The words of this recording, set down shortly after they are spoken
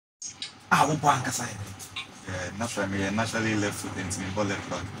Ah, we bank aside. Naturally left foot and ball left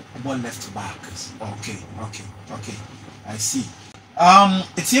back. Ball left back. Okay. I see.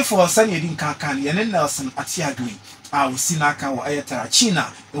 It's here for Sunny Edin Kankan, Yanen Nelson Atiagli. I see Naka or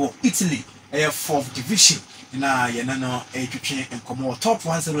China or Italy, a 4th division. Na Yanano and come top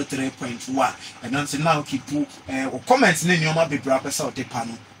 103.1 and until now keep comments in your be brabber out the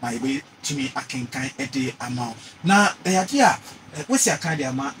panel my way to me I can kind a day amount now the idea what's your kind of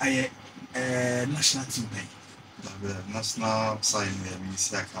amount national team The national sign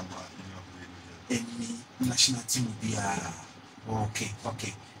any national team will be okay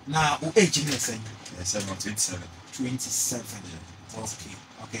now age is 27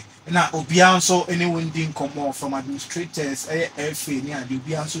 okay now Obianso anyone didn't come more from administrators FA near the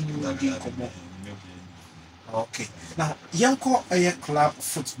Obianso new didn't come more. Okay now yanko a club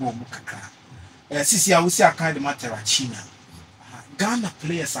football mukaka sisi I will see a kind of matter China Ghana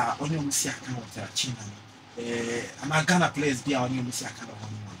players are only on see a kind of China and Ghana players be only on see a kind of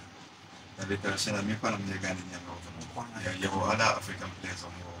one. You have other African players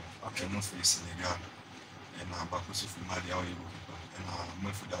okay not for Senegal and Bakusu from Mali and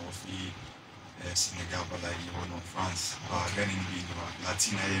Mufida of Senegal, but like you know France, then in the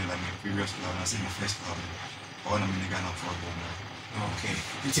Latin like my previous club, I in the first club, or I'm in Ghana for okay.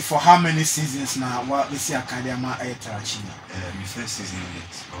 It's for how many seasons now? What we see Academy China? My first season,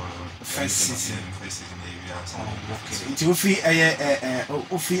 yes. First season, yes. Okay. It's Ufi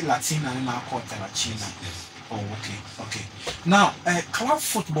Latin and now called China. Oh, okay. Now, club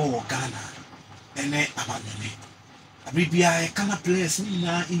football or Ghana, and Amani. Arabia Ghana players in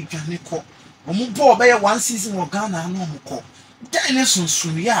Ghana. Omubo be 1 season or Ghana no moko. Dinosaur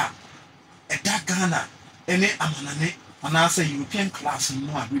Suria, a dark Ghana, and Amanane, and I say European class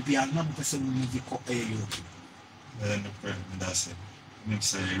no Arabia not the same movie called a Europe. That's it.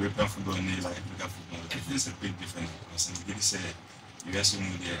 Say European football and like African football. It's a big difference because you say you guys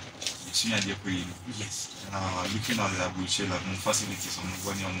know there. Yes. Looking at that, we share like more facilities on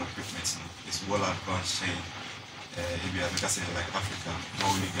money on equipment. It's well advanced. If you have like Africa,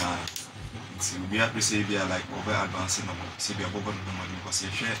 only Ghana. So we have to say we are like over advancing them. So we are over the money because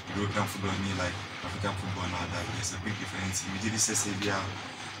you share European football and like African football now. That there's a big difference. Immediately say we are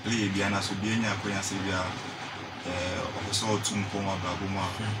Libya, so we are going to say we are also to Mpoma Babuma.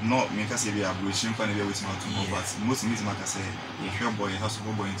 No, make us say we are British, but most means like I say, if your boy has to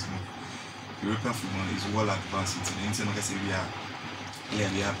go into European football is well advanced into the internet. Say we are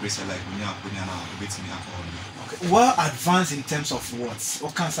pressure like we are putting a bit in okay. Well advanced in terms of what?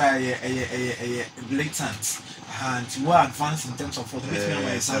 What can say a blatant and well advanced in terms of what?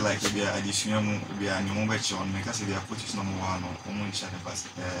 So like we are additional, we are no more on make us we are putting number one on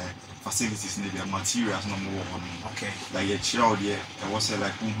facilities, maybe materials number one. Okay. Like a child there, I was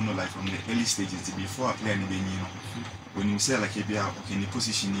like like from the early stages before I play anything, you know. When you say like if you are okay in the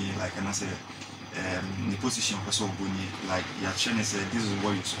position like and I say the position of person like your training say this is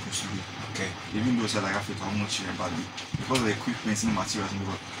what you're supposed to do. Okay. Even though say like Africa I'm not sure about it because of the equipment and materials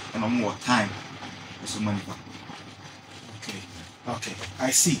and more time so money. Okay.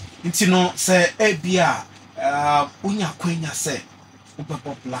 I see. It's no say Abia unya kwenya say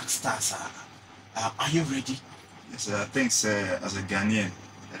Ubebo Black Stars are you ready? Yes, I think as a Ghanaian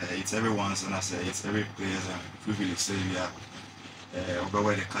it's everyone's and I say it's every player's privilege say we are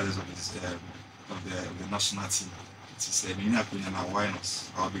wear the colors of this of the national team. It's why not?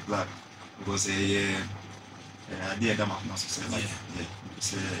 I'll be glad because I did that must say like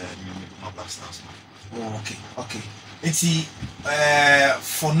say Black Stars. Oh, okay. It's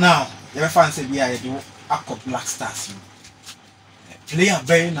for now. You find say we are do Black Stars. Player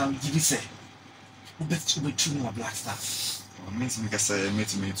very now give say who bet to Black Stars. Means because me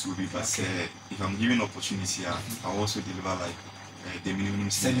to be but if I'm given opportunity I also deliver like the minimum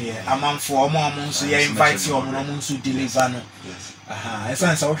among for more so you invite you on to deliver no. Yes.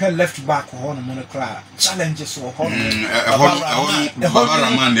 Essence I left back on monocra challenges or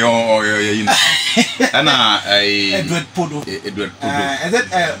Raman you know. And Edward Podo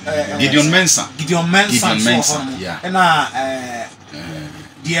Gideon Mensa. Yeah. And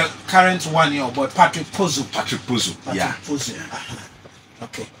the current one your boy Patrick Pozo. Yeah.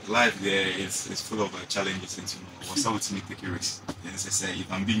 Okay. Life there is full of challenges and what's how to make the risks. And as I say,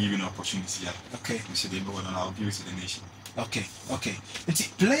 if I'm being given an opportunity, okay, we should know and I'll give it to the nation. Okay. It's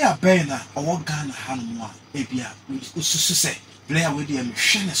player Bena or Ghana Hanwa Abia Ususu say player with the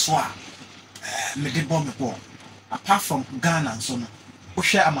machine swa me de bomb ball. Apart from Ghana so no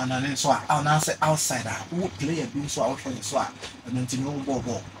share a man and so I'll answer outsider who player being so out so and then no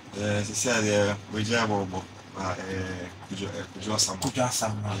ball. As I said, we jab Could you some?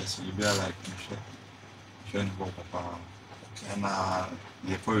 Yes, you be like showing the ball, papa. And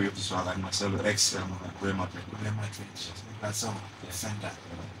the poor episode like myself, ex Real Madrid. That's all. Send that.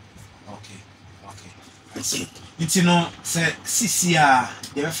 Okay. I see. You know, say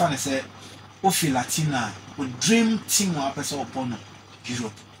CCR, the fan say, Ofi Latina, would dream team or person upon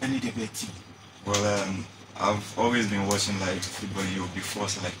Europe, any debate team. Well, I've always been watching like football in Europe before,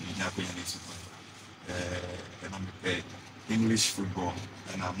 so like and I'm paid English football,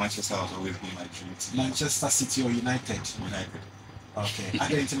 and Manchester has always been my dream team. Manchester City or United? United. Okay. I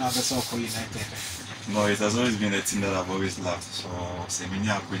don't know that's all for United. No, it has always been a team that I've always loved. So, say me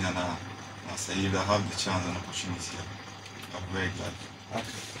now, I say if I have the chance and opportunity, I'm very glad.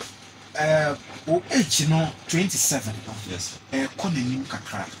 Age no 27. Yes. Konenim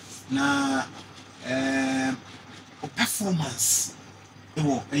kakra. Na performance.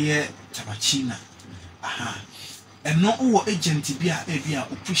 Ewo Tamachina. Aha. And no agent bia ebia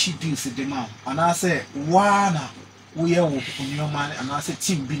push deals the man. And I say wana we are on your man and I say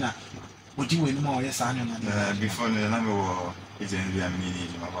team bina. What do you anymore? Yes, I know. Before the number agent we are mini,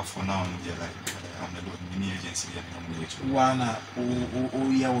 but for now like I'm the mini agency. Wana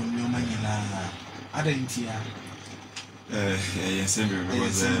oh yeah on your man. I didn't hear. Yes,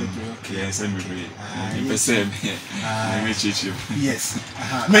 because yes.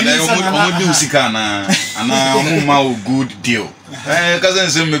 I do Sikana and I good deal. Cousin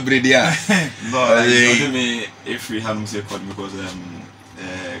Sim Bredia. No, if we have say because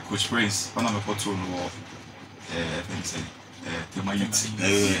Coach Prince, one of my portfolio Tema youth.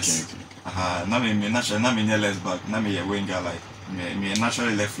 Now me natural, now me left back, now me a winger like me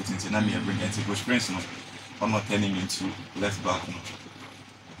naturally left foot into, now me a bring into Coach Prince. No, I'm not turning into left back.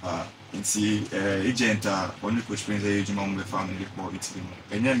 No, see agent only Coach Prince age mom the family for Italy.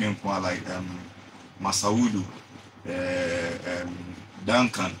 And then me like Masaudu,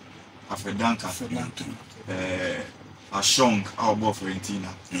 Duncan, after Duncan. Ashong, our boy for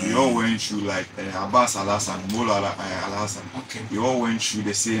Argentina. We all went through like Abbas Al-Hassan, Mola Al-Hassan. Okay. We all went through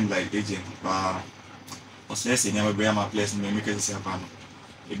the same like agent. But was less in our Brahma place in the American Savannah.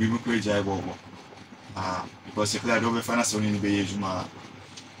 A big jai bobo. Because if I don't find us on the Bayjuma,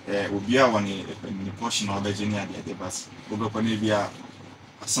 Ubia one in the portion of Virginia at the bus. Ugopanibia,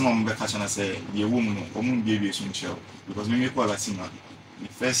 some of them catch and say, the woman baby is in chill. Because we make all a singer. The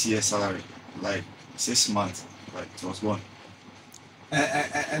first year salary, like 6 months. Like it was gone.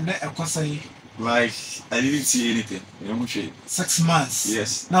 Like I didn't see anything. 6 months.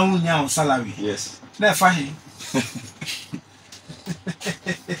 Yes. Now we know salary. Yes. Never fine.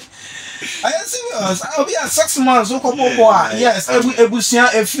 I am serious. I'll be at 6 months. Yes.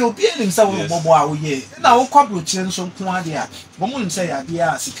 If you be in himself with Bobo, yeah. Now, couple change some quadia. Woman say,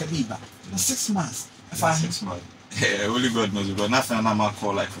 idea, Sikabiba. 6 months. 6 months. Only God knows because nothing I'm a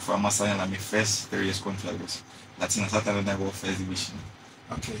call like for my son and my first 3 years contract. That's in a Saturday night first division.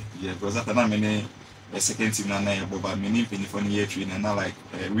 Okay. Yeah, because after that many a second team and I but many penny for year training and now like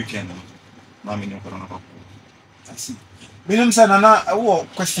weekend now many I see. Minimum son and I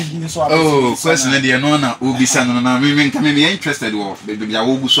question so question the no Ubisa no me can be interested or baby I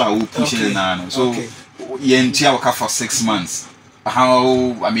will so I will push it now. So you for 6 months.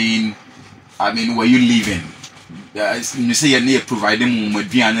 How I mean were you leaving? You say you're providing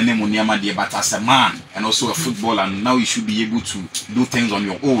with money, but as a man and also a footballer, and now you should be able to do things on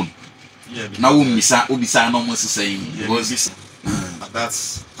your own. Yeah. Now Ubisa almost saying because at that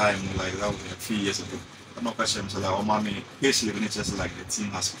time, like that was a few years ago. I'm not question so like mommy basically when it's just like the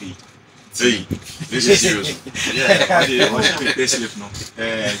team has paid. Hey, this is serious. Yeah, what basically no.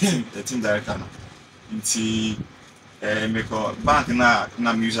 The team director no. Into make a bank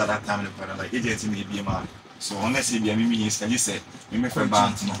na use at that time like agent may be a man. So unless you be a mimi can you say me for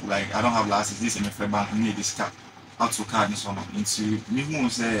bank no like I don't have license this is me for bank need this card out to card so no into me who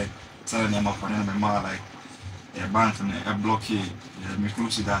say tell them my phone and my like a bank and a blockade me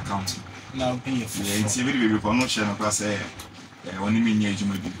close to that account now be yeah it's very very for no share no class only me near you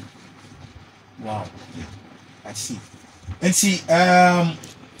maybe wow yeah I see and see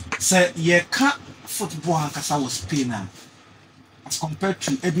say you can't football and kasa was Spain as compared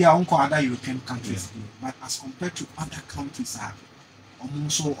to maybe other European countries, but as compared to other countries are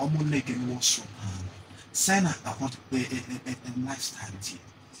almost like a so sign up about a lifestyle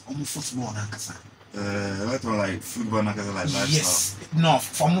almost football and kasa. Like football and kasa like lifestyle. Yes, no,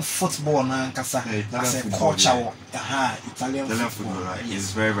 from football and kasa as a culture. Italian football like,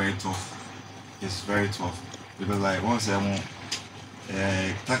 is very very tough. It's very tough because like once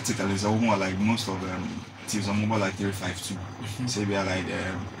tactically is more like most of them teams are more like 3-5-2. So we are like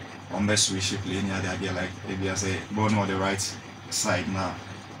on best switch play any other idea like maybe I say born on the right side now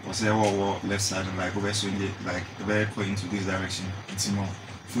or say left side and like over swing it like very quick into this direction. It's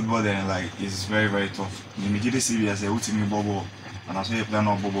football then like is very very tough. Immediately see as a ultimate bubble and as well plan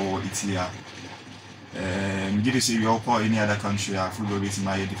on bubble Italy. Immediately see you all any other country football is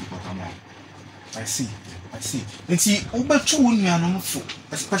my difficult amount. I see. It's over 2 million for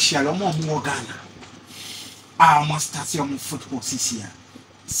especially more Ghana. I must start your football this year.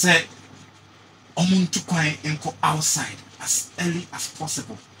 Say to go outside as early as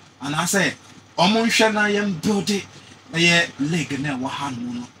possible. And I say shana yam build it a leg and then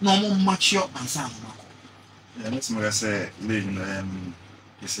one no more mature and sound. Yeah, that's what I say leg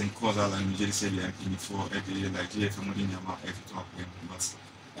it's in causal and usually say for every like but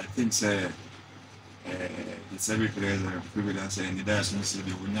I think say it's every player privilege and the dice must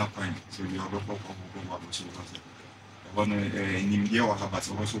be when you're fine so you're one in India or have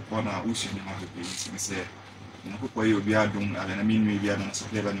also one ocean in say you'll be doing and I mean maybe I don't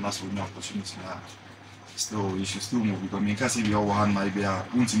supply and must win opportunity still you should still move because in case you one might be a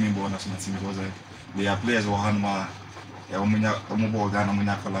ultimate bonus because they are players who hand my mobile Ghana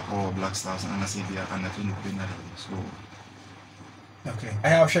or Black Stars and I say they are and I think so. Okay, I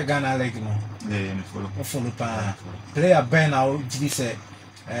have share Ghana like no. Yeah, follow player Ben now say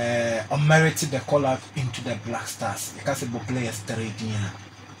unmerited the call up into the Black Stars. You can say players 3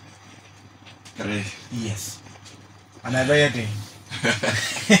 yes. And I read it.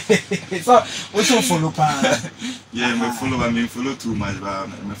 So we should follow yeah, me follow too much but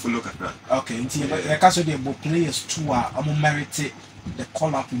me follow kakra. Okay, until you can say the players too are unmerited the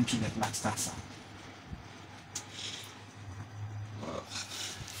call up into the Black Stars.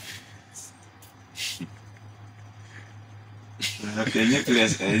 Okay, any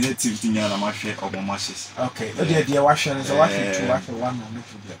players, any team thing on my share of my matches. Okay, the washer is a washer to wash one no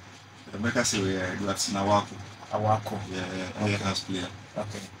problem. The Becca say we are glad to Awako. Yeah, okay. House player.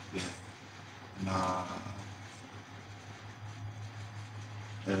 Okay. Yeah. Na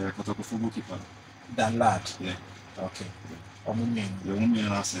Kotoko football keeper. Dan lad. Yeah. Okay. Omumen. The woman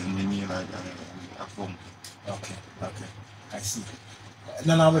has many like a form. Okay. I see.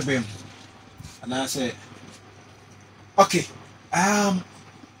 No, baby. And I say okay.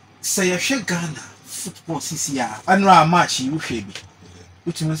 Say you share Ghana football this year. And no match you share be.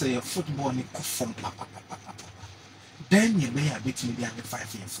 Which means say your football ni perform then you may have bit me the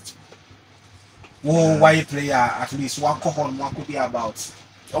 5-year football. Whoa, why player at least one could be about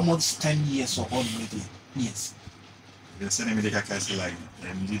almost 10 years or more maybe. Yes. The same medical case like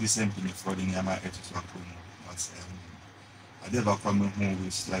did the same thing for the Yama but I did about coming home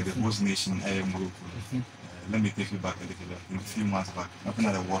with like the host nation Morocco. Let me take you back a little bit. In a few months back, looking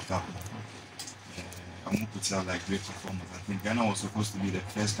at the World Cup, I'm going to put out like great performance. I think Ghana was supposed to be the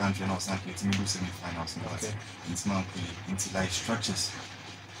first country in our country to do semi-finals, but it's not into like structures.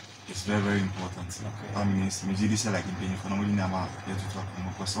 It's very, very important. I mean, it's usually say like in the economy now,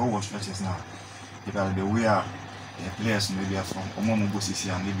 because all our structures now, if are the way players maybe are from Omo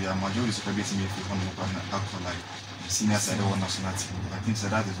Bosisi and maybe a majority of the team from like senior side of national team. I think so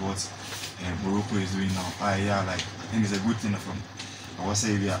that is what Morocco is doing now. Yeah, like I think it's a good thing from. I would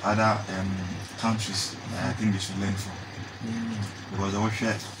say there are other countries I think they should learn from because I was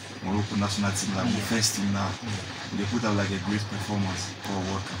share Morocco national team like the first team now. They put up like a great performance for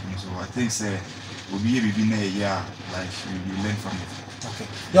World Cup. So I think we'll be within a year like we learn from it. Okay.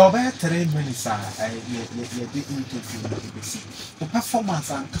 Your better 3 minutes you did interview the BBC. The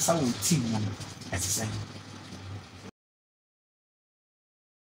performance and Kassawo team as